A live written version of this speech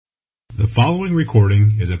The following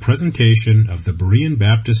recording is a presentation of the Berean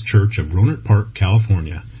Baptist Church of Rohnert Park,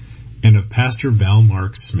 California, and of Pastor Val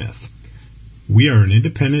Mark Smith. We are an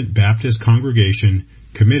independent Baptist congregation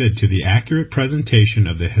committed to the accurate presentation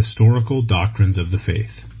of the historical doctrines of the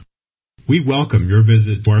faith. We welcome your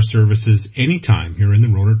visit to our services anytime here in the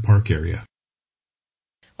Rohnert Park area.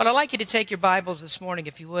 Well, I'd like you to take your Bibles this morning,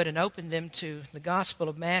 if you would, and open them to the Gospel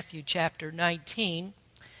of Matthew, chapter 19.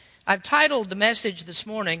 I've titled the message this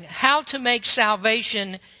morning, How to Make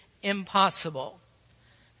Salvation Impossible.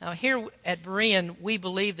 Now, here at Berean, we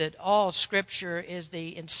believe that all Scripture is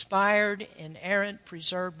the inspired, inerrant,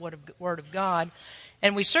 preserved Word of God.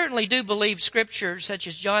 And we certainly do believe Scripture, such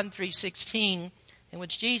as John 3:16, in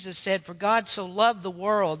which Jesus said, For God so loved the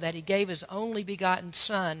world that he gave his only begotten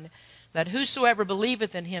Son, that whosoever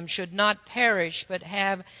believeth in him should not perish, but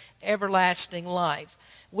have everlasting life.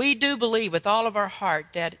 We do believe with all of our heart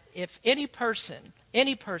that if any person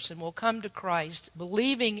will come to Christ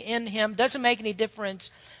believing in him, doesn't make any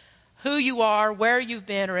difference who you are, where you've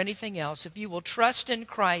been, or anything else. If you will trust in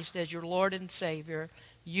Christ as your Lord and Savior,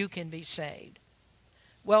 you can be saved.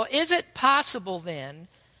 Well, is it possible then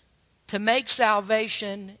to make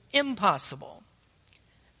salvation impossible?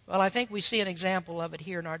 Well, I think we see an example of it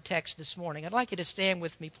here in our text this morning. I'd like you to stand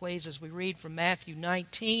with me, please, as we read from Matthew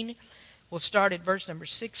 19. We'll start at verse number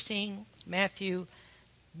 16, Matthew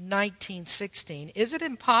 19:16. Is it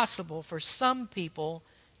impossible for some people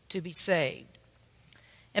to be saved?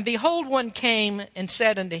 And behold, one came and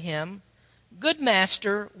said unto him, Good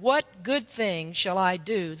master, what good thing shall I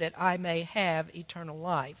do that I may have eternal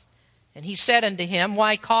life? And he said unto him,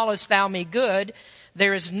 Why callest thou me good?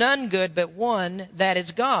 There is none good but one, that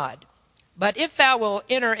is God. But if thou wilt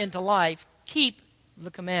enter into life, keep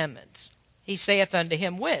the commandments. He saith unto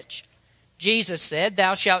him, Which? Jesus said,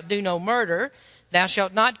 Thou shalt do no murder, thou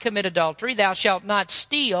shalt not commit adultery, thou shalt not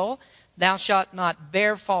steal, thou shalt not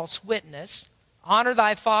bear false witness, honor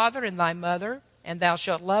thy father and thy mother, and thou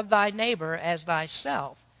shalt love thy neighbor as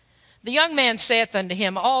thyself. The young man saith unto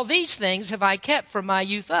him, All these things have I kept from my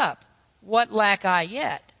youth up. What lack I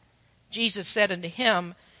yet? Jesus said unto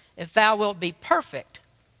him, If thou wilt be perfect,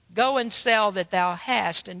 go and sell that thou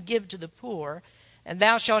hast, and give to the poor, and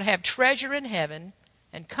thou shalt have treasure in heaven,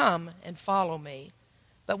 and come and follow me.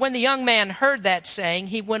 But when the young man heard that saying,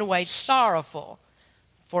 he went away sorrowful,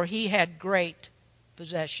 for he had great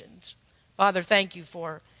possessions. Father, thank you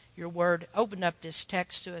for your word. Open up this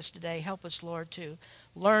text to us today. Help us, Lord, to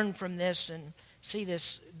learn from this and see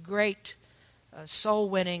this great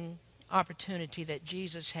soul-winning opportunity that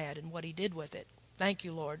Jesus had and what he did with it. Thank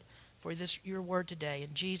you, Lord, for this your word today.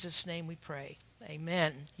 In Jesus' name we pray.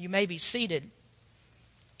 Amen. You may be seated.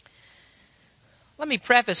 Let me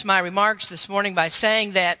preface my remarks this morning by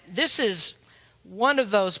saying that this is one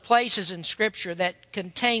of those places in Scripture that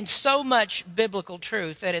contains so much biblical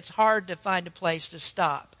truth that it's hard to find a place to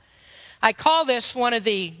stop. I call this one of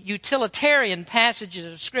the utilitarian passages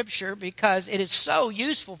of Scripture because it is so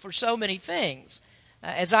useful for so many things.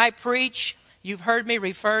 As I preach, you've heard me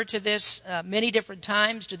refer to this many different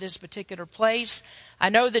times, to this particular place. I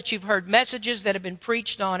know that you've heard messages that have been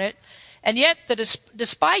preached on it. And yet,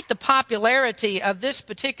 despite the popularity of this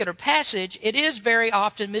particular passage, it is very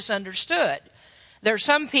often misunderstood. There are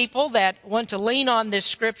some people that want to lean on this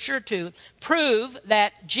Scripture to prove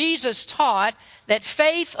that Jesus taught that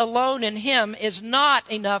faith alone in him is not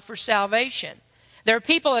enough for salvation. There are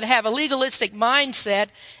people that have a legalistic mindset,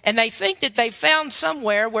 and they think that they found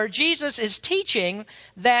somewhere where Jesus is teaching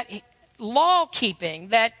that law-keeping,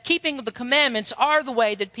 that keeping of the commandments are the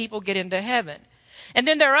way that people get into heaven. And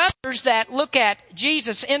then there are others that look at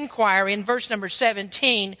Jesus' inquiry in verse number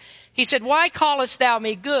 17. He said, Why callest thou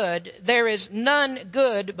me good? There is none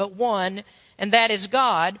good but one, and that is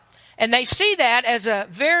God. And they see that as a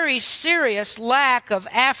very serious lack of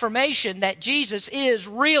affirmation that Jesus is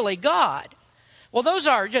really God. Well, those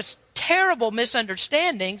are just terrible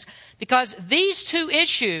misunderstandings because these two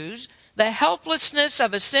issues, the helplessness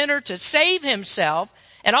of a sinner to save himself,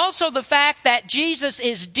 and also the fact that Jesus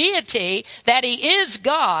is deity, that he is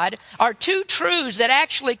God, are two truths that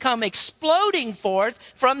actually come exploding forth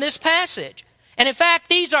from this passage. And in fact,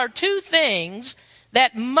 these are two things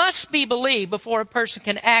that must be believed before a person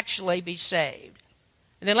can actually be saved.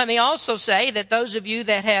 And then let me also say that those of you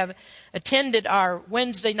that have attended our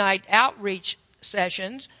Wednesday night outreach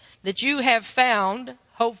sessions, that you have found,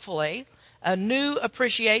 hopefully, a new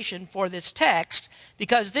appreciation for this text,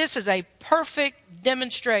 because this is a perfect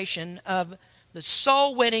demonstration of the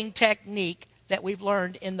soul-winning technique that we've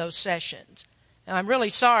learned in those sessions. And I'm really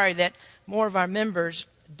sorry that more of our members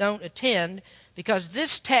don't attend, because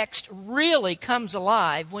this text really comes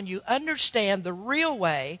alive when you understand the real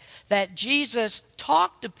way that Jesus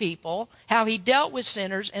talked to people, how he dealt with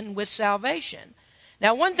sinners and with salvation.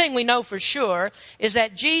 Now, one thing we know for sure is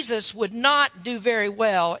that Jesus would not do very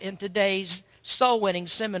well in today's soul-winning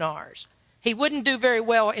seminars. He wouldn't do very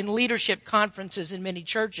well in leadership conferences in many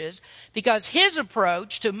churches because his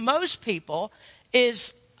approach to most people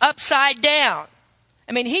is upside down.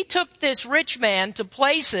 I mean, he took this rich man to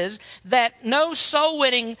places that no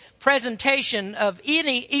soul-winning presentation of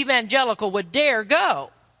any evangelical would dare go.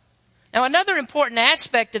 Now, another important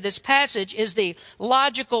aspect of this passage is the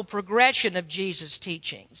logical progression of Jesus'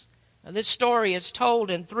 teachings. Now, this story is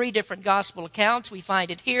told in 3 different gospel accounts. We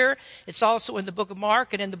find it here. It's also in the book of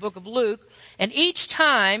Mark and in the book of Luke. And each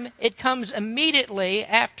time it comes immediately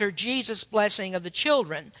after Jesus' blessing of the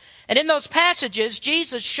children. And in those passages,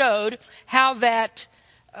 Jesus showed how that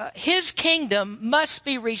his kingdom must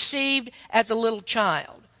be received as a little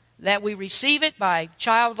child. That we receive it by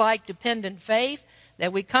childlike dependent faith.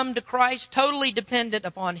 That we come to Christ totally dependent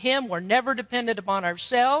upon him. We're never dependent upon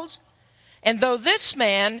ourselves. And though this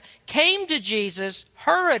man came to Jesus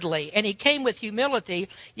hurriedly, and he came with humility,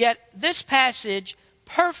 yet this passage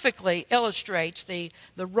perfectly illustrates the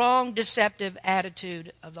wrong, deceptive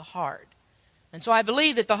attitude of the heart. And so I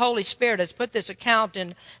believe that the Holy Spirit has put this account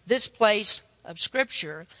in this place of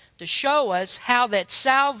Scripture to show us how that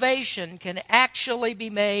salvation can actually be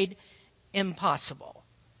made impossible.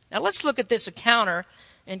 Now let's look at this encounter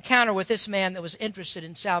with this man that was interested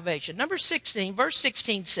in salvation. Number 16, verse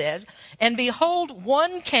 16 says, "And behold,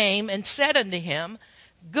 one came and said unto him,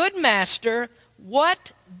 Good master,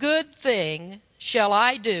 what good thing shall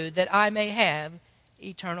I do that I may have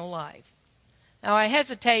eternal life?" Now I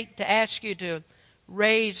hesitate to ask you to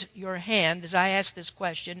raise your hand as I ask this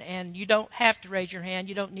question, and you don't have to raise your hand.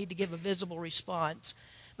 You don't need to give a visible response.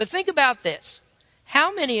 But think about this.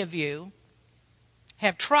 How many of you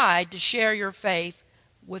have tried to share your faith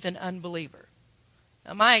with an unbeliever?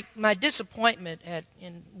 Now, my disappointment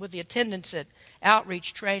with the attendance at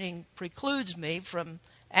outreach training precludes me from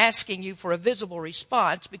asking you for a visible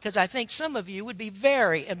response, because I think some of you would be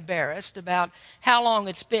very embarrassed about how long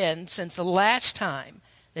it's been since the last time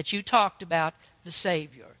that you talked about the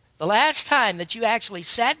Savior. The last time that you actually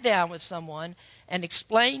sat down with someone and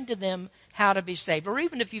explained to them how to be saved, or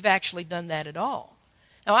even if you've actually done that at all.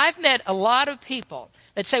 Now, I've met a lot of people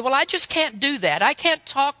that say, well, I just can't do that. I can't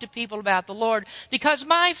talk to people about the Lord because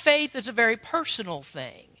my faith is a very personal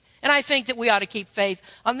thing. And I think that we ought to keep faith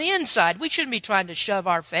on the inside. We shouldn't be trying to shove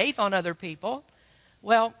our faith on other people.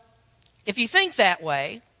 Well, if you think that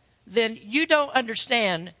way, then you don't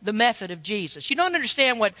understand the method of Jesus. You don't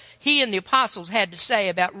understand what he and the apostles had to say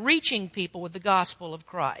about reaching people with the gospel of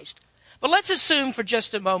Christ. But let's assume for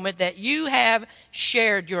just a moment that you have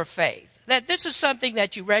shared your faith, that this is something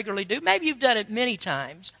that you regularly do. Maybe you've done it many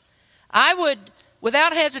times. I would,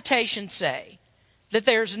 without hesitation, say that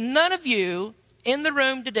there's none of you in the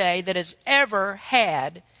room today that has ever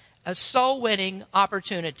had a soul-winning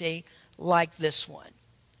opportunity like this one.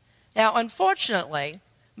 Now, unfortunately,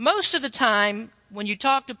 most of the time when you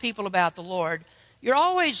talk to people about the Lord, you're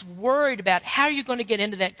always worried about how you're going to get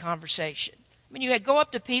into that conversation. I mean, you go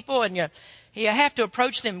up to people and you have to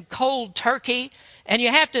approach them cold turkey, and you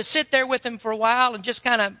have to sit there with them for a while and just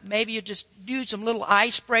kind of, maybe you just do some little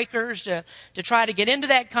icebreakers to try to get into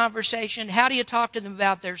that conversation. How do you talk to them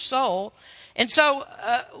about their soul? And so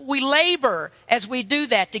we labor as we do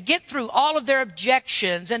that to get through all of their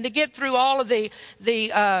objections and to get through all of the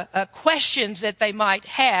questions that they might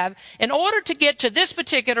have in order to get to this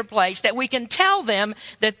particular place that we can tell them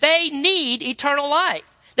that they need eternal life,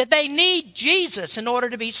 that they need Jesus in order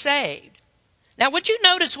to be saved. Now, would you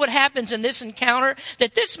notice what happens in this encounter?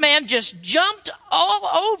 That this man just jumped all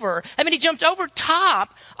over. I mean, he jumped over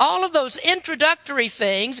top all of those introductory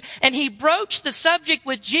things, and he broached the subject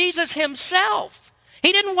with Jesus himself.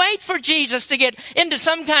 He didn't wait for Jesus to get into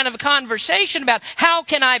some kind of a conversation about how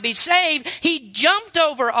can I be saved. He jumped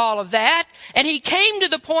over all of that, and he came to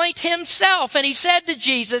the point himself, and he said to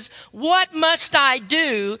Jesus, "What must I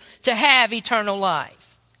do to have eternal life?"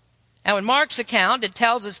 Now, in Mark's account, it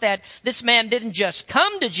tells us that this man didn't just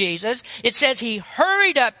come to Jesus. It says he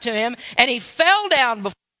hurried up to him and he fell down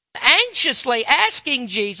before him, anxiously asking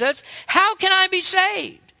Jesus, "How can I be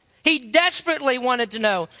saved?" He desperately wanted to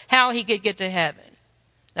know how he could get to heaven.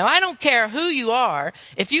 Now, I don't care who you are.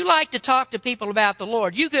 If you like to talk to people about the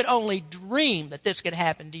Lord, you could only dream that this could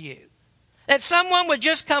happen to you. That someone would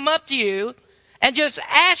just come up to you and just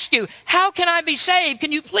ask you, "How can I be saved?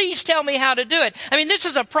 Can you please tell me how to do it?" I mean, this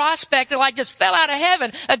is a prospect that like just fell out of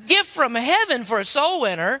heaven, a gift from heaven for a soul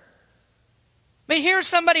winner. I mean, here's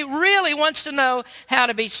somebody who really wants to know how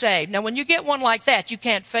to be saved. Now, when you get one like that, you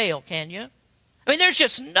can't fail, can you? I mean, there's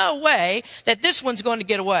just no way that this one's going to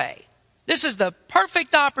get away. This is the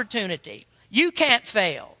perfect opportunity. You can't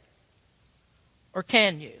fail. Or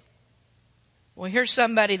can you? Well, here's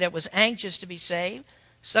somebody that was anxious to be saved.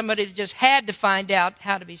 Somebody that just had to find out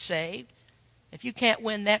how to be saved. If you can't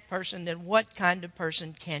win that person, then what kind of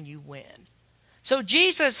person can you win? So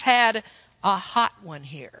Jesus had a hot one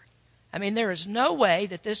here. I mean, there is no way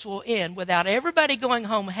that this will end without everybody going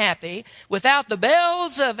home happy, without the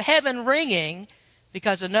bells of heaven ringing,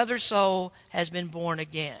 because another soul has been born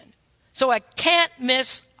again. So a can't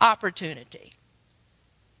miss opportunity.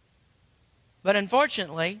 But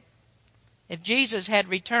unfortunately, if Jesus had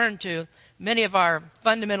returned to many of our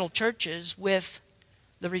fundamental churches with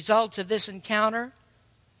the results of this encounter,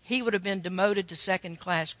 he would have been demoted to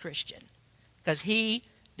second-class Christian, because he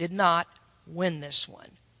did not win this one.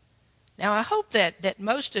 Now, I hope that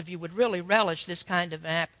most of you would really relish this kind of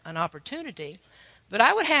an opportunity, but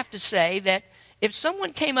I would have to say that if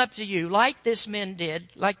someone came up to you like this man did,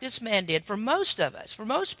 for most of us, for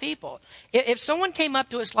most people, if someone came up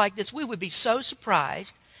to us like this, we would be so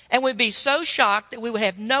surprised and we'd be so shocked that we would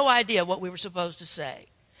have no idea what we were supposed to say.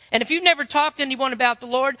 And if you've never talked to anyone about the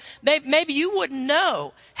Lord, maybe you wouldn't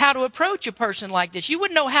know how to approach a person like this. You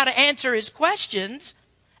wouldn't know how to answer his questions,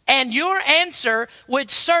 and your answer would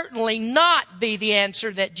certainly not be the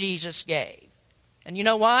answer that Jesus gave. And you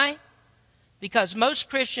know why? Because most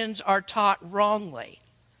Christians are taught wrongly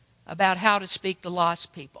about how to speak to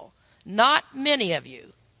lost people. Not many of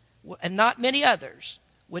you, and not many others,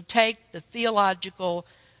 would take the theological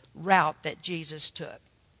route that Jesus took.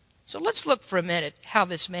 So let's look for a minute how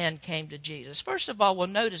this man came to Jesus. First of all, we'll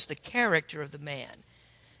notice the character of the man.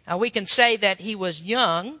 Now, we can say that he was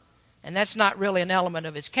young, and that's not really an element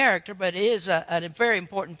of his character, but it is a very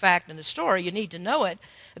important fact in the story. You need to know it.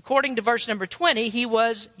 According to verse number 20, he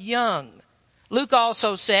was young. Luke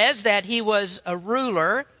also says that he was a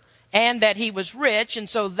ruler and that he was rich, and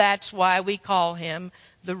so that's why we call him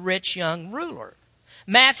the rich young ruler.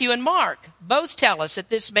 Matthew and Mark both tell us that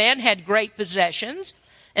this man had great possessions.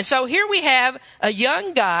 And so here we have a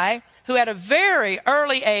young guy who at a very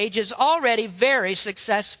early age is already very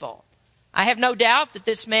successful. I have no doubt that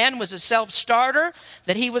this man was a self-starter,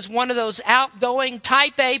 that he was one of those outgoing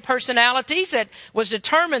type A personalities that was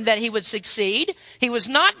determined that he would succeed. He was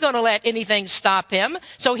not going to let anything stop him.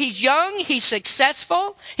 So he's young, he's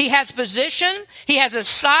successful, he has position, he has a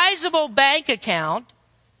sizable bank account,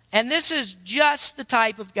 and this is just the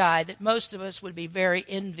type of guy that most of us would be very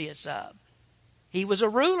envious of. He was a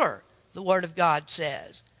ruler, the Word of God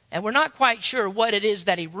says. And we're not quite sure what it is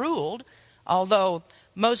that he ruled, although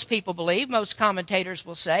most people believe, most commentators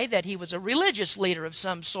will say that he was a religious leader of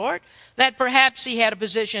some sort, that perhaps he had a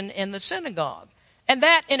position in the synagogue. And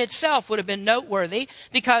that in itself would have been noteworthy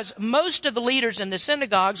because most of the leaders in the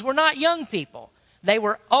synagogues were not young people. They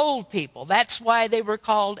were old people. That's why they were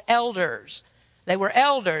called elders. They were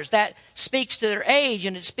elders. That speaks to their age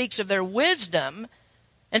and it speaks of their wisdom.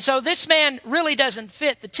 And so this man really doesn't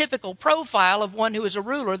fit the typical profile of one who is a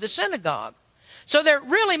ruler of the synagogue. So there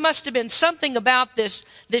really must have been something about this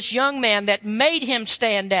young man that made him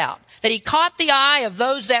stand out, that he caught the eye of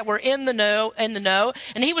those that were in the know,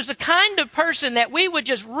 and he was the kind of person that we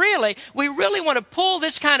really want to pull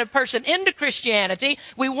this kind of person into Christianity.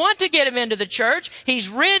 We want to get him into the church. He's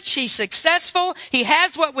rich, he's successful, he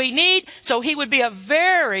has what we need, so he would be a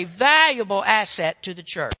very valuable asset to the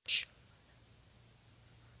church.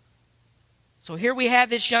 So here we have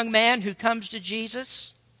this young man who comes to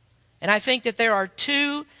Jesus. And I think that there are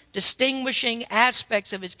two distinguishing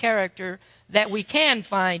aspects of his character that we can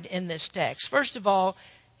find in this text. First of all,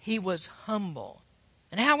 he was humble.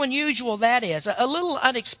 And how unusual that is. A little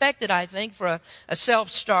unexpected, I think, for a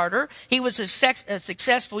self-starter. He was a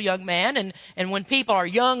successful young man, and when people are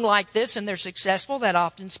young like this and they're successful, that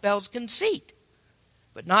often spells conceit.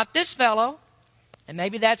 But not this fellow. And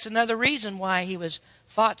maybe that's another reason why he was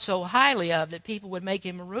thought so highly of, that people would make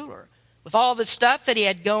him a ruler. With all the stuff that he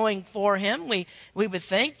had going for him, we would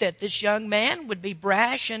think that this young man would be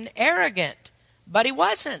brash and arrogant. But he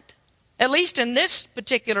wasn't. At least in this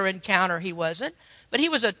particular encounter, he wasn't. But he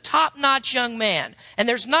was a top-notch young man. And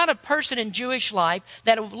there's not a person in Jewish life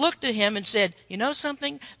that would have looked at him and said, you know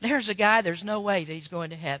something? There's a guy, there's no way that he's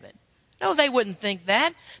going to heaven. No, they wouldn't think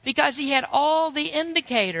that, because he had all the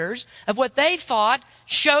indicators of what they thought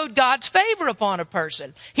showed God's favor upon a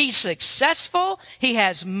person. He's successful, he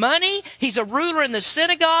has money, he's a ruler in the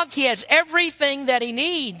synagogue, he has everything that he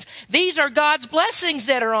needs. These are God's blessings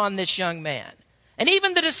that are on this young man. And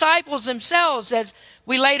even the disciples themselves, as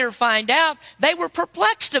we later find out, they were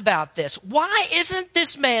perplexed about this. Why isn't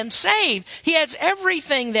this man saved? He has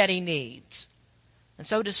everything that he needs. And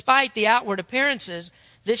so despite the outward appearances,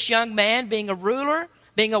 this young man, being a ruler,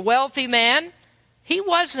 being a wealthy man, he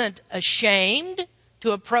wasn't ashamed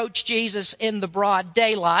to approach Jesus in the broad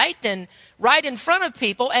daylight and right in front of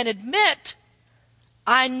people and admit,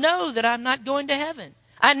 I know that I'm not going to heaven.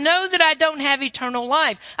 I know that I don't have eternal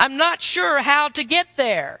life. I'm not sure how to get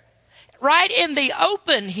there. Right in the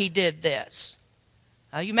open, he did this.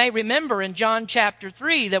 You may remember in John chapter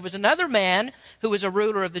 3, there was another man who was a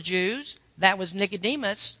ruler of the Jews. That was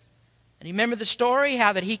Nicodemus. And you remember the story,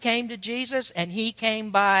 how that he came to Jesus, and he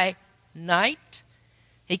came by night.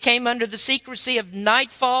 He came under the secrecy of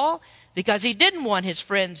nightfall because he didn't want his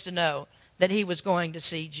friends to know that he was going to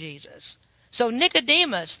see Jesus. So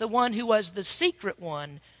Nicodemus, the one who was the secret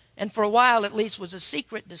one, and for a while at least was a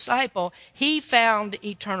secret disciple, he found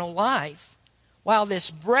eternal life, while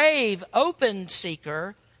this brave, open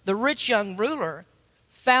seeker, the rich young ruler,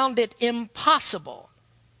 found it impossible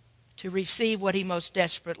to receive what he most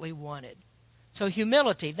desperately wanted. So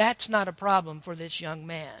humility, that's not a problem for this young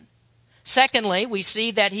man. Secondly, we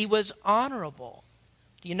see that he was honorable.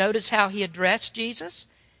 Do you notice how he addressed Jesus?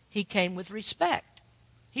 He came with respect.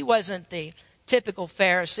 He wasn't the typical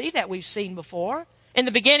Pharisee that we've seen before. In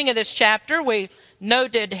the beginning of this chapter, we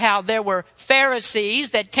noted how there were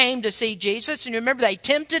Pharisees that came to see Jesus. And you remember they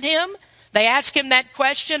tempted him. They asked him that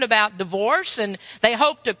question about divorce, and they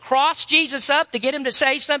hoped to cross Jesus up to get him to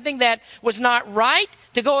say something that was not right,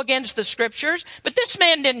 to go against the Scriptures. But this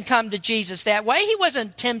man didn't come to Jesus that way. He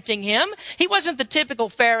wasn't tempting him. He wasn't the typical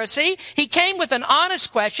Pharisee. He came with an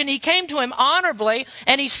honest question. He came to him honorably,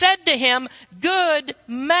 and he said to him, "Good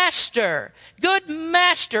Master." Good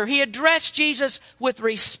Master. He addressed Jesus with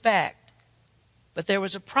respect. But there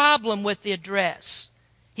was a problem with the address.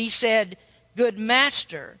 He said, "Good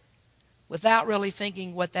Master," without really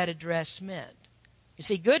thinking what that address meant. You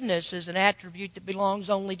see, goodness is an attribute that belongs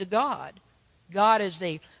only to God. God is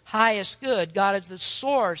the highest good. God is the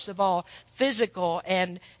source of all physical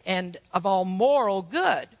and of all moral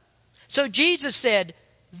good. So Jesus said,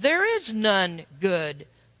 there is none good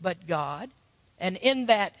but God. And in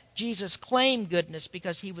that, Jesus claimed goodness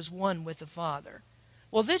because he was one with the Father.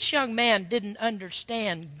 Well, this young man didn't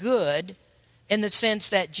understand good in the sense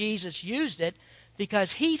that Jesus used it,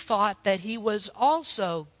 because he thought that he was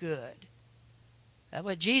also good.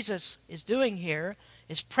 What Jesus is doing here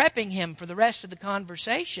is prepping him for the rest of the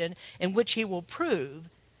conversation, in which he will prove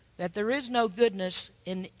that there is no goodness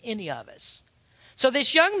in any of us. So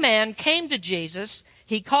this young man came to Jesus.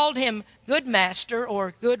 He called him good master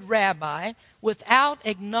or good rabbi without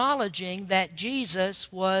acknowledging that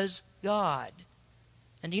Jesus was God.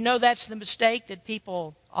 And you know that's the mistake that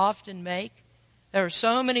people often make. There are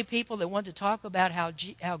so many people that want to talk about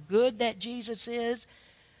how good that Jesus is,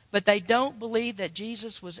 but they don't believe that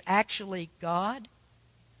Jesus was actually God.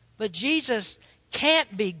 But Jesus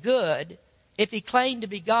can't be good if he claimed to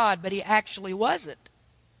be God, but he actually wasn't.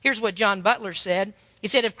 Here's what John Butler said. He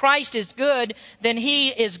said, if Christ is good, then he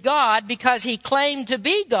is God because he claimed to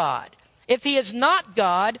be God. If he is not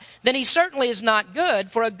God, then he certainly is not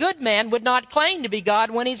good, for a good man would not claim to be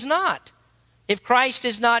God when he's not. If Christ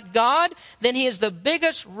is not God, then he is the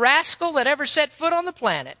biggest rascal that ever set foot on the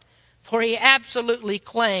planet, for he absolutely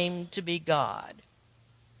claimed to be God.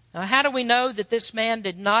 Now, how do we know that this man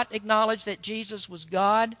did not acknowledge that Jesus was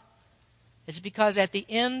God? It's because at the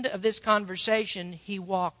end of this conversation, he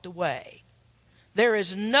walked away. There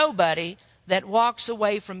is nobody that walks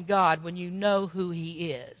away from God when you know who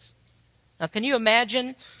he is. Now, can you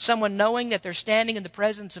imagine someone knowing that they're standing in the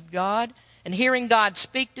presence of God and hearing God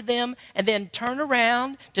speak to them and then turn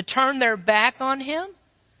around to turn their back on him?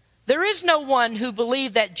 There is no one who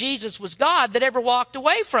believed that Jesus was God that ever walked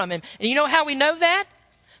away from him. And you know how we know that?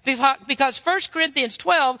 Because 1 Corinthians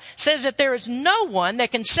 12 says that there is no one that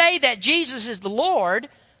can say that Jesus is the Lord,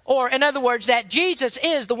 or in other words, that Jesus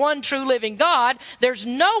is the one true living God. There's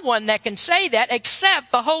no one that can say that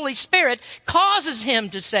except the Holy Spirit causes him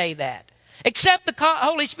to say that. Except the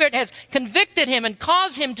Holy Spirit has convicted him and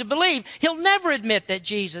caused him to believe, he'll never admit that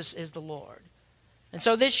Jesus is the Lord. And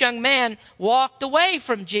so this young man walked away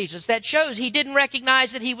from Jesus. That shows he didn't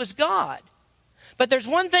recognize that he was God. But there's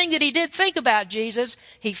one thing that he did think about Jesus.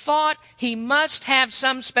 He thought he must have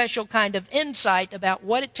some special kind of insight about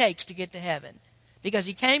what it takes to get to heaven. Because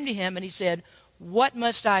he came to him and he said, what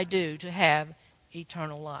must I do to have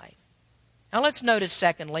eternal life? Now let's notice,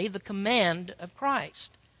 secondly, the command of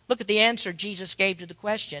Christ. Look at the answer Jesus gave to the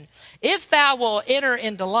question. If thou wilt enter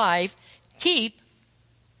into life, keep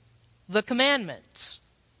the commandments.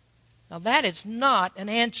 Now that is not an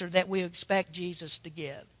answer that we expect Jesus to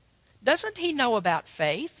give. Doesn't he know about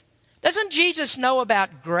faith? Doesn't Jesus know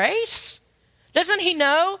about grace? Doesn't he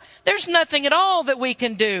know there's nothing at all that we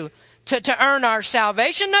can do to earn our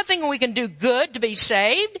salvation? Nothing we can do good to be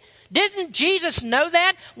saved? Didn't Jesus know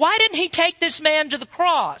that? Why didn't he take this man to the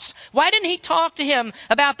cross? Why didn't he talk to him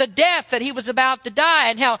about the death that he was about to die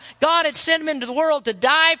and how God had sent him into the world to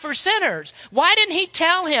die for sinners? Why didn't he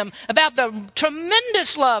tell him about the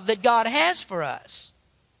tremendous love that God has for us?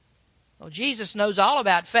 Well, Jesus knows all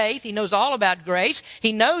about faith. He knows all about grace.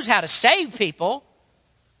 He knows how to save people.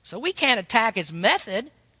 So we can't attack his method.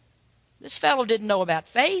 This fellow didn't know about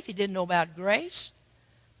faith. He didn't know about grace.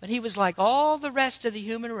 But he was like all the rest of the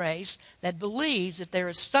human race that believes that there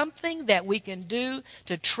is something that we can do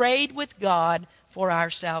to trade with God for our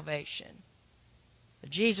salvation. But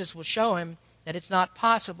Jesus will show him that it's not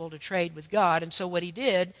possible to trade with God. And so what he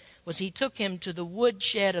did was he took him to the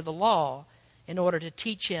woodshed of the law in order to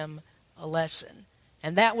teach him a lesson.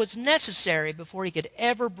 And that was necessary before he could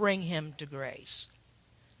ever bring him to grace.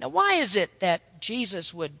 Now, why is it that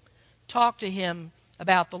Jesus would talk to him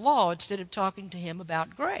about the law instead of talking to him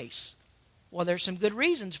about grace? Well, there's some good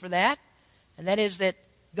reasons for that. And that is that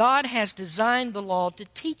God has designed the law to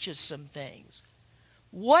teach us some things.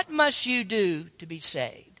 What must you do to be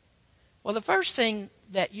saved? Well, the first thing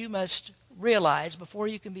that you must realize before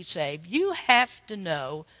you can be saved, you have to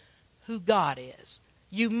know who God is.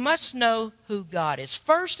 You must know who God is.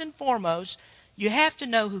 First and foremost, you have to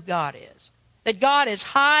know who God is. That God is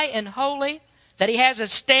high and holy, that he has a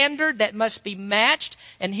standard that must be matched,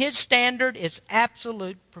 and his standard is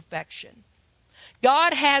absolute perfection.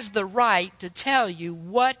 God has the right to tell you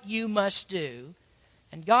what you must do,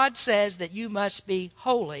 and God says that you must be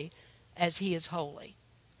holy as he is holy.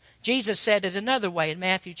 Jesus said it another way in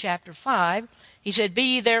Matthew chapter 5. He said,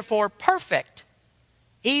 "Be ye therefore perfect,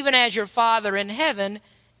 even as your Father in heaven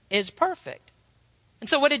is perfect." And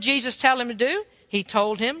so what did Jesus tell him to do? He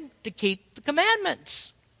told him to keep the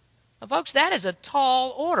commandments. Now, folks, that is a tall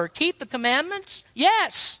order. Keep the commandments?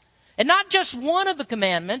 Yes. And not just one of the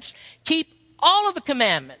commandments. Keep all of the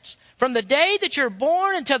commandments. From the day that you're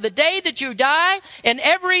born until the day that you die, in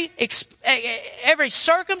every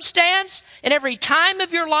circumstance, in every time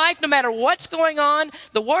of your life, no matter what's going on,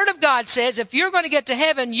 the Word of God says if you're going to get to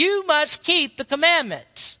heaven, you must keep the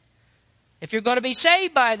commandments. If you're going to be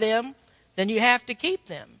saved by them, then you have to keep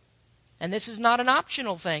them. And this is not an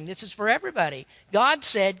optional thing. This is for everybody. God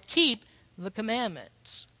said, keep the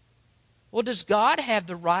commandments. Well, does God have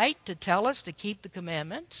the right to tell us to keep the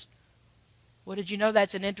commandments? Well, did you know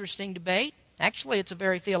that's an interesting debate? Actually, it's a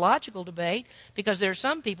very theological debate because there are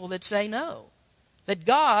some people that say no. That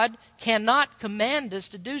God cannot command us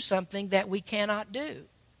to do something that we cannot do.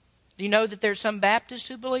 Do you know that there's some Baptists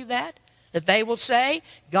who believe that? That they will say,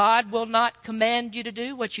 God will not command you to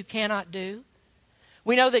do what you cannot do.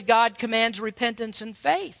 We know that God commands repentance and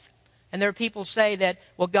faith. And there are people who say that,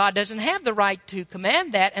 well, God doesn't have the right to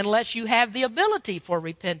command that unless you have the ability for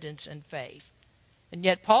repentance and faith. And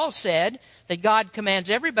yet Paul said that God commands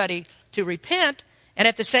everybody to repent, and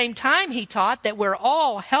at the same time he taught that we're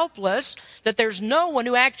all helpless, that there's no one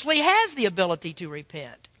who actually has the ability to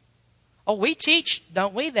repent. Oh, we teach,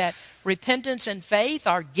 don't we, that repentance and faith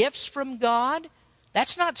are gifts from God?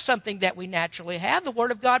 That's not something that we naturally have. The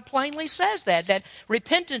Word of God plainly says that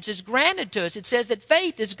repentance is granted to us. It says that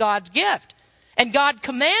faith is God's gift. And God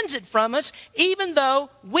commands it from us even though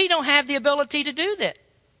we don't have the ability to do that.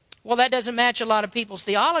 Well, that doesn't match a lot of people's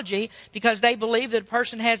theology because they believe that a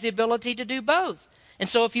person has the ability to do both. And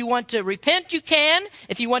so if you want to repent, you can.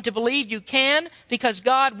 If you want to believe, you can, because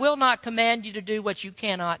God will not command you to do what you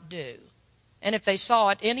cannot do. And if they saw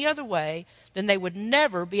it any other way, then they would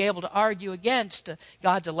never be able to argue against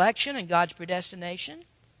God's election and God's predestination.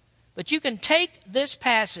 But you can take this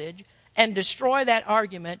passage and destroy that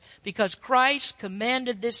argument because Christ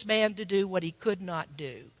commanded this man to do what he could not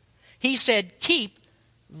do. He said, keep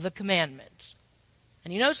the commandments.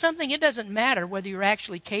 And you know something? It doesn't matter whether you're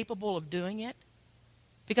actually capable of doing it.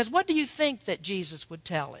 Because what do you think that Jesus would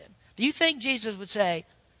tell him? Do you think Jesus would say,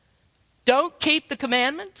 don't keep the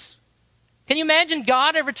commandments? Can you imagine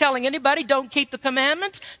God ever telling anybody, don't keep the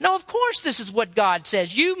commandments? No, of course this is what God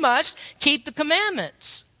says. You must keep the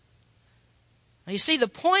commandments. Now, you see, the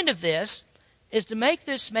point of this is to make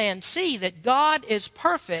this man see that God is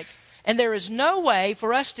perfect, and there is no way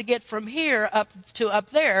for us to get from here up to up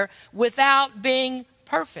there without being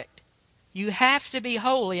perfect. You have to be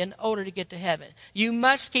holy in order to get to heaven. You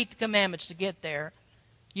must keep the commandments to get there.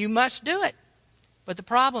 You must do it. But the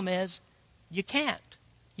problem is, you can't.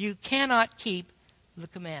 You cannot keep the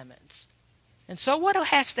commandments. And so what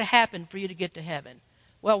has to happen for you to get to heaven?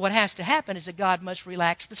 Well, what has to happen is that God must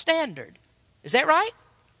relax the standard. Is that right?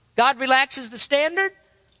 God relaxes the standard?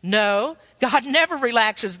 No, God never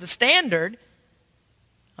relaxes the standard.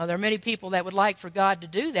 There are many people that would like for God to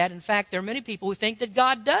do that. In fact, there are many people who think that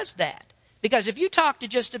God does that. Because if you talk to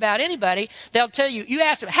just about anybody, they'll tell you, you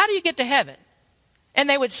ask them, how do you get to heaven? And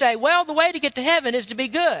they would say, well, the way to get to heaven is to be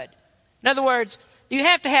good. In other words, you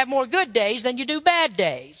have to have more good days than you do bad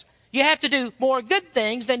days. You have to do more good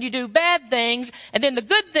things than you do bad things, and then the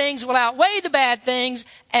good things will outweigh the bad things,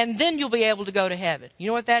 and then you'll be able to go to heaven. You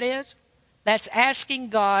know what that is? That's asking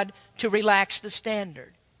God to relax the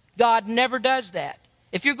standard. God never does that.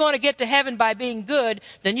 If you're going to get to heaven by being good,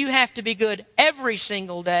 then you have to be good every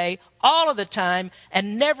single day, all of the time,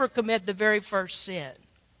 and never commit the very first sin.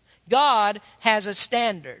 God has a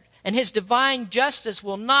standard, and His divine justice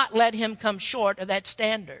will not let Him come short of that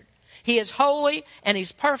standard. He is holy and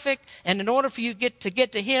He's perfect, and in order for you to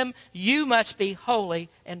get to Him, you must be holy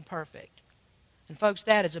and perfect. And folks,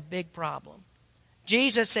 that is a big problem.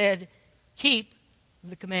 Jesus said, keep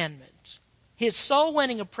the commandments. His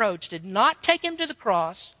soul-winning approach did not take Him to the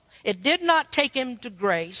cross. It did not take Him to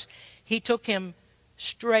grace. He took Him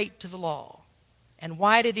straight to the law. And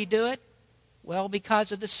why did He do it? Well,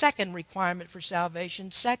 because of the second requirement for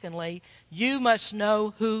salvation. Secondly, you must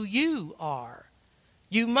know who you are.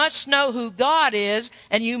 You must know who God is,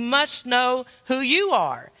 and you must know who you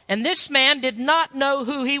are. And this man did not know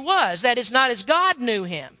who he was. That is, not as God knew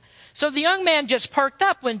him. So the young man just perked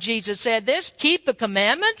up when Jesus said this, keep the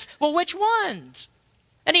commandments? Well, which ones?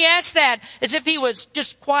 And he asked that as if he was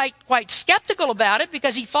just quite skeptical about it,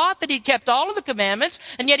 because he thought that he'd kept all of the commandments,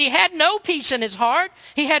 and yet he had no peace in his heart.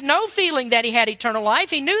 He had no feeling that he had eternal life.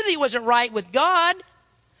 He knew that he wasn't right with God,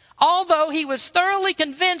 although he was thoroughly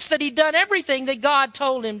convinced that he'd done everything that God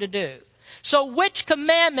told him to do. So which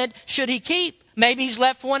commandment should he keep? Maybe he's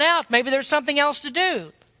left one out. Maybe there's something else to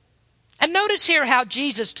do. And notice here how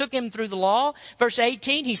Jesus took him through the law. Verse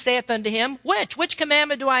 18, He saith unto him, Which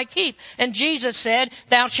commandment do I keep? And Jesus said,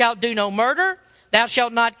 Thou shalt do no murder. Thou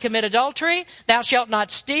shalt not commit adultery. Thou shalt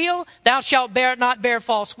not steal. Thou shalt not bear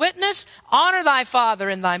false witness. Honor thy father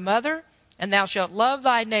and thy mother. And thou shalt love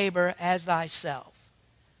thy neighbor as thyself.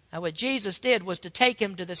 Now what Jesus did was to take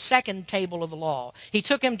him to the second table of the law. He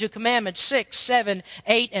took him to commandments 6, 7,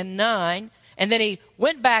 8, and 9. And then he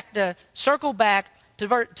went back to circle back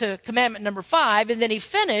to commandment number 5, and then he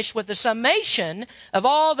finished with the summation of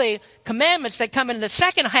all the commandments that come in the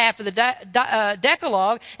second half of the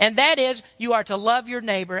Decalogue, and that is, you are to love your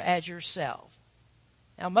neighbor as yourself.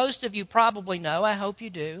 Now, most of you probably know, I hope you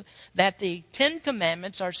do, that the 10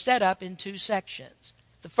 Commandments are set up in 2 sections.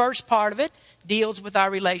 The first part of it deals with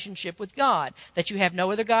our relationship with God. That you have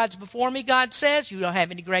no other gods before me, God says. You don't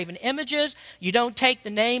have any graven images. You don't take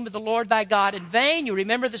the name of the Lord thy God in vain. You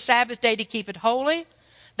remember the Sabbath day to keep it holy.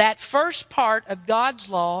 That first part of God's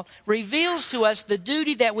law reveals to us the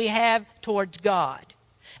duty that we have towards God.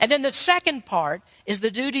 And then the second part is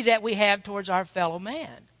the duty that we have towards our fellow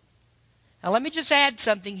man. Now let me just add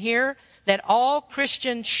something here, that all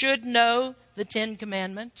Christians should know the 10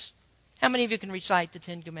 Commandments. How many of you can recite the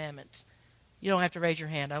 10 Commandments? You don't have to raise your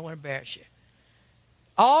hand. I won't embarrass you.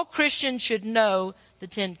 All Christians should know the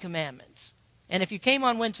 10 Commandments. And if you came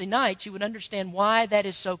on Wednesday nights, you would understand why that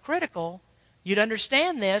is so critical. You'd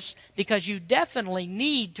understand this because you definitely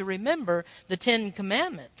need to remember the 10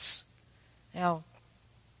 Commandments. Now,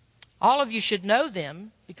 all of you should know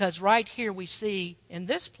them because right here we see in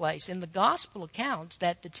this place, in the gospel accounts,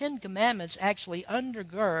 that the 10 Commandments actually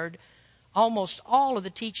undergird almost all of the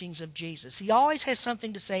teachings of Jesus. He always has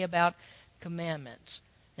something to say about commandments.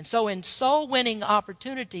 And so in soul-winning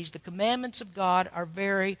opportunities, the commandments of God are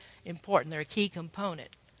very important. They're a key component.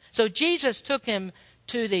 So Jesus took him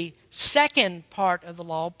to the second part of the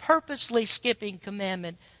law, purposely skipping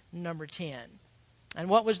commandment number 10. And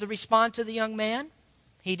what was the response of the young man?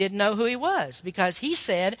 He didn't know who he was because he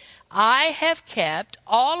said, I have kept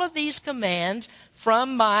all of these commands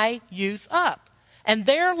from my youth up. And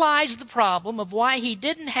there lies the problem of why he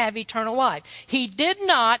didn't have eternal life. He did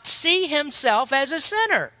not see himself as a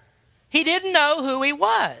sinner. He didn't know who he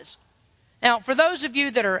was. Now, for those of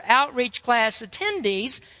you that are outreach class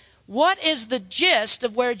attendees, what is the gist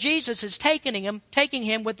of where Jesus is taking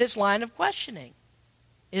him with this line of questioning?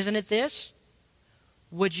 Isn't it this?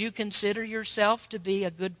 Would you consider yourself to be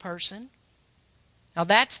a good person? Now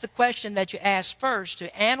that's the question that you ask first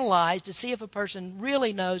to analyze to see if a person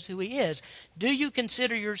really knows who he is. Do you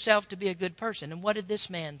consider yourself to be a good person? And what did this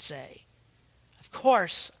man say? Of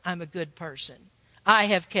course I'm a good person. I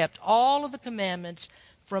have kept all of the commandments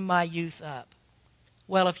from my youth up.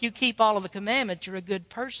 Well, if you keep all of the commandments, you're a good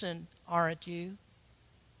person, aren't you?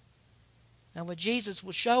 Now, what Jesus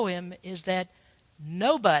will show him is that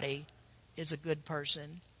nobody is a good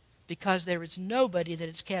person because there is nobody that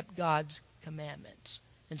has kept God's commandments.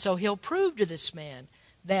 And so he'll prove to this man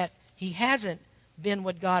that he hasn't been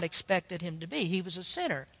what God expected him to be. He was a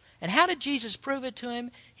sinner. And how did Jesus prove it to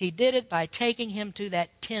him? He did it by taking him to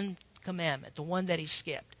that 10th commandment, the one that he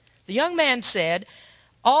skipped. The young man said,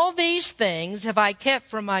 "All these things have I kept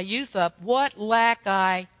from my youth up. What lack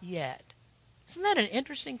I yet?" Isn't that an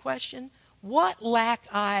interesting question? What lack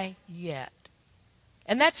I yet?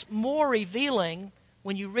 And that's more revealing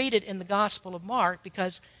when you read it in the Gospel of Mark,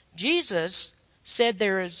 because Jesus said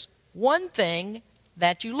there is one thing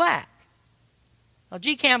that you lack. Now,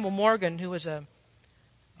 G. Campbell Morgan, who was a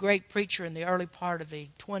great preacher in the early part of the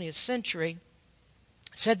 20th century,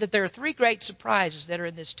 said that there are three great surprises that are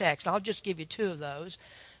in this text. I'll just give you two of those.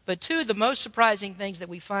 But two of the most surprising things that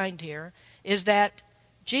we find here is that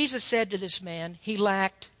Jesus said to this man he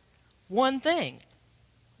lacked one thing.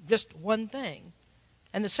 Just one thing.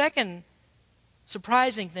 And the second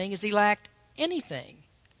surprising thing is he lacked anything.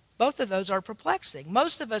 Both of those are perplexing.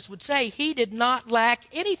 Most of us would say he did not lack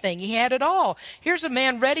anything. He had it all. Here's a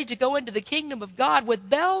man ready to go into the kingdom of God with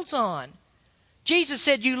bells on. Jesus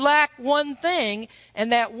said, you lack one thing,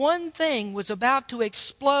 and that one thing was about to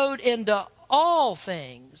explode into all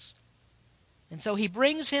things. And so he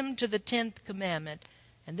brings him to the 10th commandment,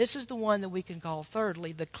 and this is the one that we can call,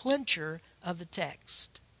 thirdly, the clincher of the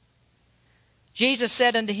text. Jesus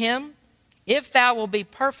said unto him, if thou wilt be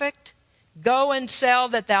perfect, go and sell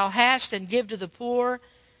that thou hast and give to the poor,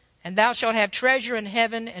 and thou shalt have treasure in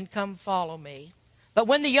heaven, and come follow me. But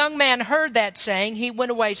when the young man heard that saying, he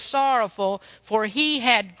went away sorrowful, for he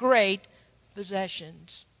had great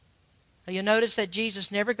possessions. Now you notice that Jesus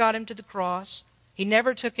never got him to the cross. He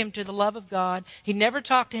never took him to the love of God. He never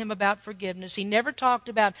talked to him about forgiveness. He never talked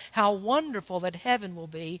about how wonderful that heaven will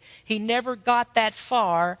be. He never got that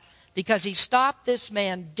far because he stopped this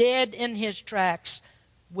man dead in his tracks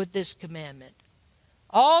with this commandment.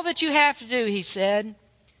 All that you have to do, he said,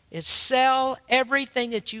 is sell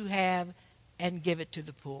everything that you have and give it to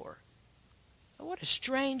the poor. What a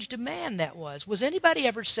strange demand that was. Was anybody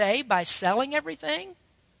ever saved by selling everything?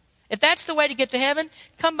 If that's the way to get to heaven,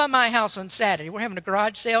 come by my house on Saturday. We're having a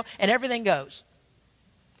garage sale and everything goes.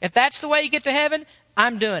 If that's the way you get to heaven,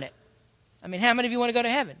 I'm doing it. I mean, how many of you want to go to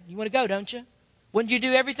heaven? You want to go, don't you? Wouldn't you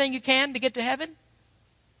do everything you can to get to heaven?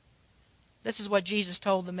 This is what Jesus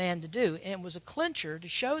told the man to do, and it was a clincher to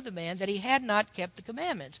show the man that he had not kept the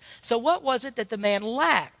commandments. So what was it that the man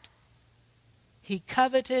lacked? He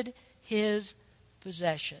coveted his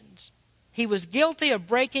possessions. He was guilty of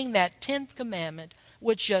breaking that 10th commandment,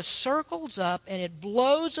 which just circles up and it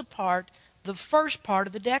blows apart the first part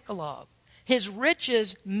of the Decalogue. His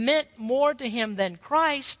riches meant more to him than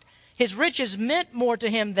Christ. His riches meant more to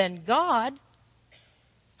him than God.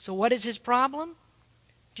 So what is his problem?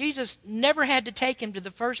 Jesus never had to take him to the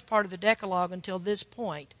first part of the Decalogue until this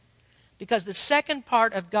point, because the second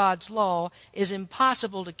part of God's law is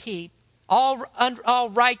impossible to keep. All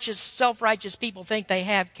righteous, self-righteous people think they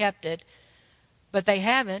have kept it, but they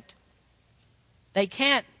haven't. They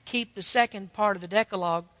can't keep the second part of the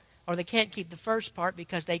Decalogue, or they can't keep the first part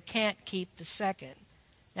because they can't keep the second.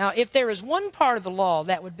 Now, if there is one part of the law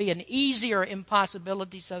that would be an easier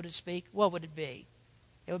impossibility, so to speak, what would it be?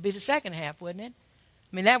 It would be the second half, wouldn't it?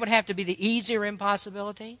 I mean, that would have to be the easier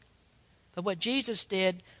impossibility. But what Jesus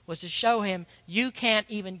did was to show him you can't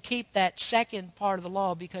even keep that second part of the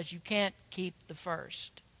law because you can't keep the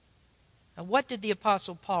first. Now, what did the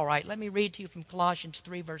Apostle Paul write? Let me read to you from Colossians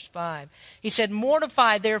 3, verse 5. He said,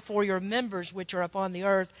 mortify therefore your members which are upon the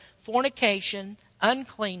earth, fornication,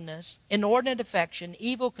 uncleanness, inordinate affection,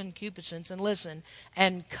 evil concupiscence, and listen,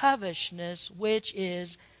 and covetousness, which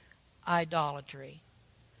is idolatry.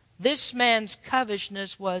 This man's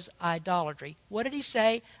covetousness was idolatry. What did he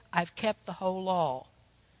say? I've kept the whole law.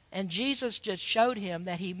 And Jesus just showed him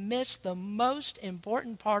that he missed the most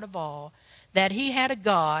important part of all, that he had a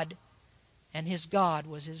God, and his God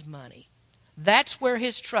was his money. That's where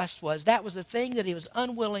his trust was. That was the thing that he was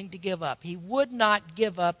unwilling to give up. He would not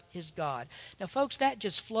give up his God. Now, folks, that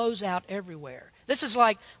just flows out everywhere. This is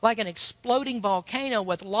like an exploding volcano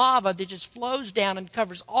with lava that just flows down and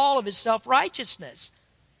covers all of his self-righteousness.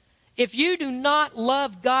 If you do not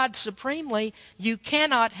love God supremely, you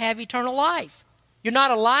cannot have eternal life. You're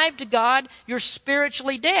not alive to God, you're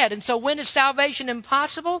spiritually dead. And so when is salvation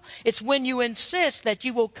impossible? It's when you insist that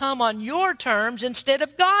you will come on your terms instead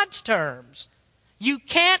of God's terms. You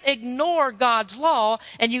can't ignore God's law,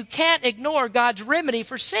 and you can't ignore God's remedy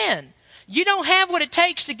for sin. You don't have what it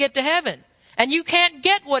takes to get to heaven. And you can't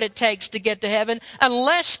get what it takes to get to heaven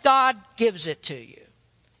unless God gives it to you.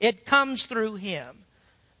 It comes through him.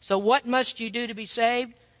 So what must you do to be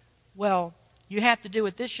saved? Well, you have to do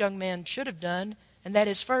what this young man should have done, and that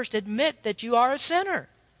is first admit that you are a sinner.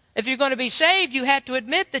 If you're going to be saved, you have to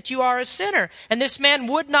admit that you are a sinner. And this man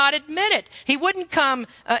would not admit it. He wouldn't come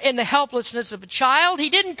in the helplessness of a child. He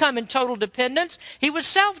didn't come in total dependence. He was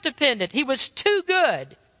self-dependent. He was too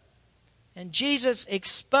good. And Jesus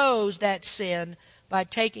exposed that sin by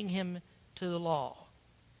taking him to the law.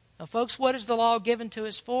 Now, folks, what is the law given to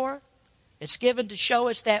us for? It's given to show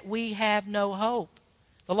us that we have no hope.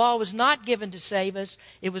 The law was not given to save us.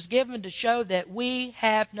 It was given to show that we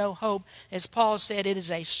have no hope. As Paul said, it is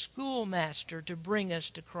a schoolmaster to bring us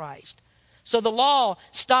to Christ. So the law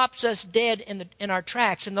stops us dead in our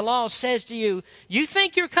tracks. And the law says to you, you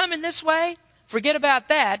think you're coming this way? Forget about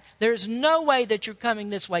that. There's no way that you're coming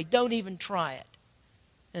this way. Don't even try it.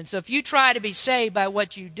 And so if you try to be saved by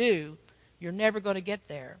what you do, you're never going to get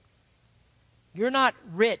there. You're not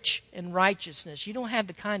rich in righteousness. You don't have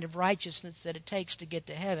the kind of righteousness that it takes to get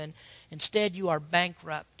to heaven. Instead, you are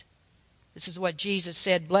bankrupt. This is what Jesus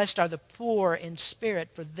said, blessed are the poor in spirit,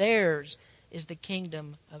 for theirs is the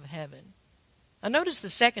kingdom of heaven. Now notice the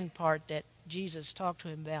second part that Jesus talked to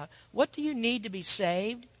him about. What do you need to be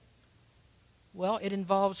saved? Well, it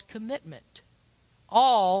involves commitment.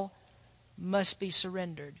 All must be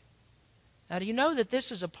surrendered. Now, do you know that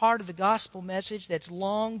this is a part of the gospel message that's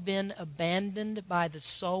long been abandoned by the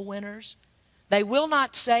soul winners? They will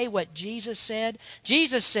not say what Jesus said.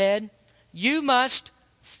 Jesus said, you must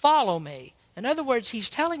follow me. In other words, he's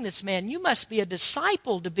telling this man, you must be a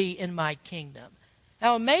disciple to be in my kingdom.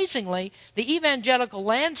 Now, amazingly, the evangelical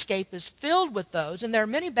landscape is filled with those, and there are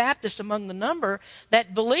many Baptists among the number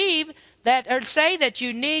that believe that, or say that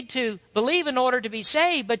you need to believe in order to be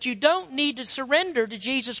saved, but you don't need to surrender to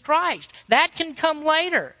Jesus Christ. That can come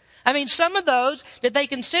later. I mean, some of those that they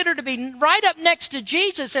consider to be right up next to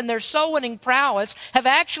Jesus in their soul-winning prowess have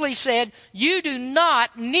actually said, you do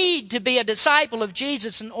not need to be a disciple of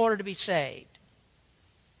Jesus in order to be saved.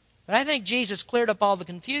 But I think Jesus cleared up all the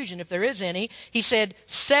confusion, if there is any. He said,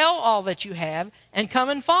 sell all that you have and come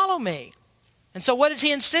and follow me. And so what is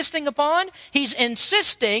he insisting upon? He's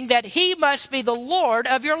insisting that he must be the Lord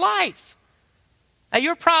of your life. Now,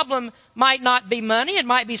 your problem might not be money, it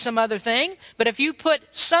might be some other thing, but if you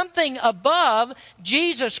put something above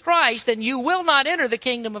Jesus Christ, then you will not enter the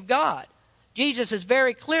kingdom of God. Jesus is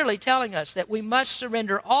very clearly telling us that we must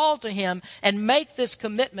surrender all to him and make this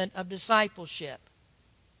commitment of discipleship.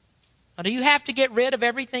 Now, do you have to get rid of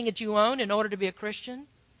everything that you own in order to be a Christian?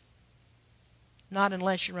 Not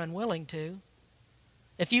unless you're unwilling to.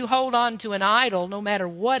 If you hold on to an idol, no matter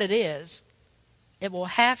what it is, it will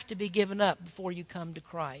have to be given up before you come to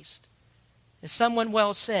Christ. As someone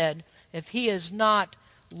well said, if he is not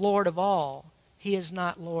Lord of all, he is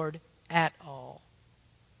not Lord at all.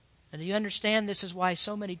 And do you understand this is why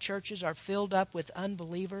so many churches are filled up with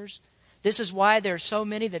unbelievers? This is why there are so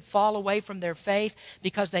many that fall away from their faith,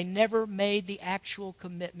 because they never made the actual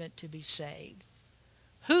commitment to be saved.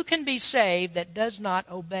 Who can be saved that does not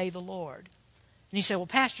obey the Lord? And you say, well,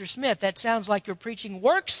 Pastor Smith, that sounds like you're preaching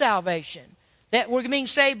works salvation, that we're being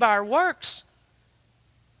saved by our works.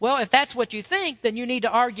 Well, if that's what you think, then you need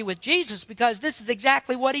to argue with Jesus, because this is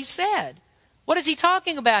exactly what he said. What is he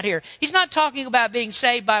talking about here? He's not talking about being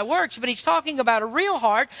saved by works, but he's talking about a real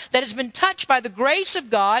heart that has been touched by the grace of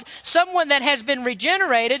God. Someone that has been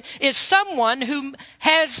regenerated is someone who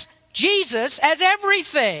has Jesus as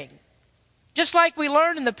everything. Just like we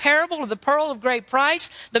learn in the parable of the pearl of great price,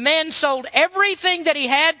 the man sold everything that he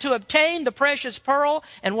had to obtain the precious pearl.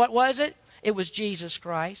 And what was it? It was Jesus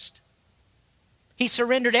Christ. He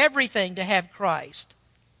surrendered everything to have Christ.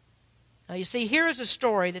 Now you see, here is a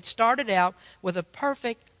story that started out with a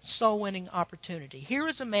perfect soul-winning opportunity. Here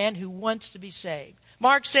is a man who wants to be saved.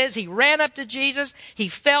 Mark says he ran up to Jesus, he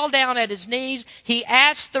fell down at his knees, he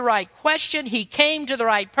asked the right question, he came to the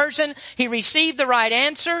right person, he received the right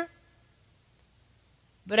answer.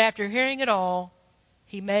 But after hearing it all,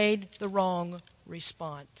 he made the wrong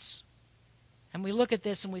response. And we look at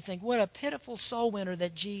this and we think, what a pitiful soul winner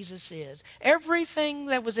that Jesus is. Everything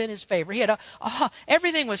that was in his favor,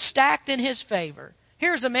 everything was stacked in his favor.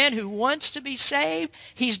 Here's a man who wants to be saved.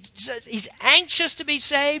 He's anxious to be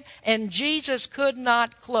saved, and Jesus could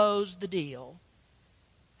not close the deal.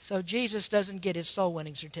 So Jesus doesn't get his soul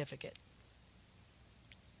winning certificate.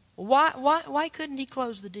 Why couldn't he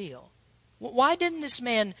close the deal? Why didn't this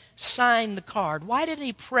man sign the card? Why didn't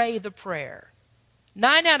he pray the prayer?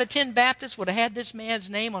 9 out of 10 Baptists would have had this man's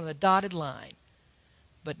name on the dotted line,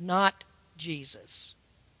 but not Jesus.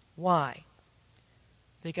 Why?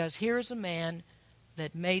 Because here is a man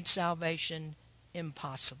that made salvation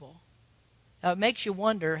impossible. It makes you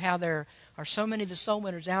wonder how there are so many of the soul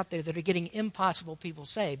winners out there that are getting impossible people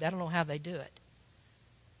saved. I don't know how they do it.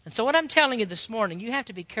 And so what I'm telling you this morning, you have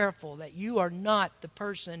to be careful that you are not the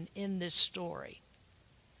person in this story.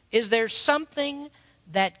 Is there something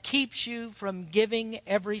that keeps you from giving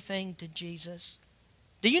everything to Jesus?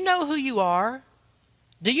 Do you know who you are?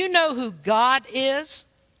 Do you know who God is?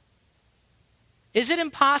 Is it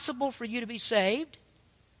impossible for you to be saved?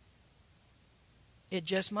 It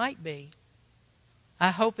just might be. I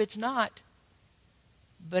hope it's not,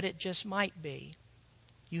 but it just might be.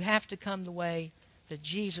 You have to come the way that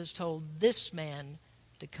Jesus told this man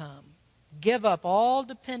to come. Give up all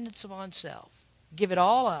dependence upon self. Give it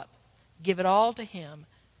all up. Give it all to Him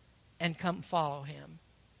and come follow Him.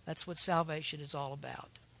 That's what salvation is all about.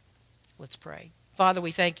 Let's pray. Father,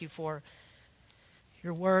 we thank you for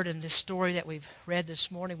your word and this story that we've read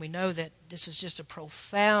this morning. We know that this is just a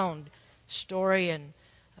profound story and,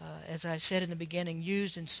 as I said in the beginning,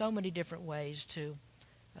 used in so many different ways to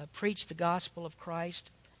preach the gospel of Christ.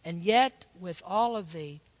 And yet, with all of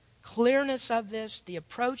the clearness of this, the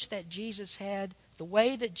approach that Jesus had, the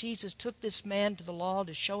way that Jesus took this man to the law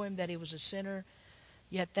to show him that he was a sinner,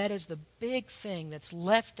 yet that is the big thing that's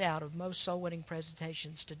left out of most soul-winning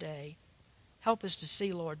presentations today. Help us to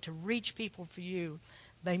see, Lord, to reach people for you.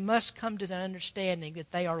 They must come to the understanding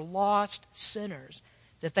that they are lost sinners,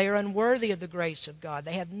 that they are unworthy of the grace of God.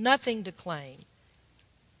 They have nothing to claim.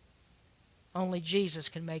 Only Jesus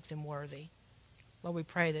can make them worthy. Lord, we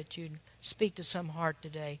pray that you'd speak to some heart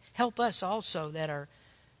today. Help us also that are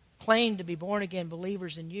claim to be born-again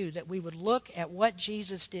believers in you, that we would look at what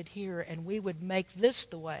Jesus did here and we would make this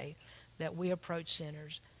the way that we approach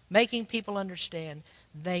sinners, making people understand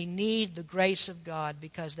they need the grace of God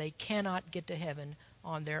because they cannot get to heaven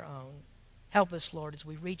on their own. Help us, Lord, as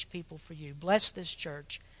we reach people for you. Bless this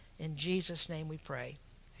church. In Jesus' name we pray.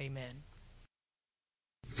 Amen.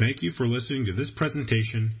 Thank you for listening to this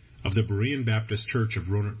presentation of the Berean Baptist Church of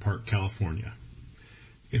Rohnert Park, California.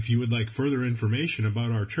 If you would like further information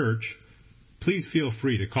about our church, please feel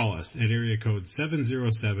free to call us at area code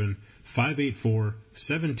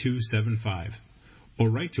 707-584-7275 or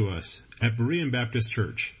write to us at Berean Baptist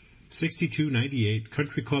Church, 6298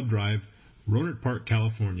 Country Club Drive, Rohnert Park,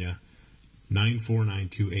 California,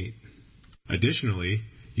 94928. Additionally,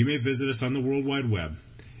 you may visit us on the World Wide Web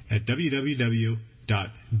at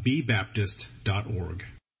www.bbaptist.org.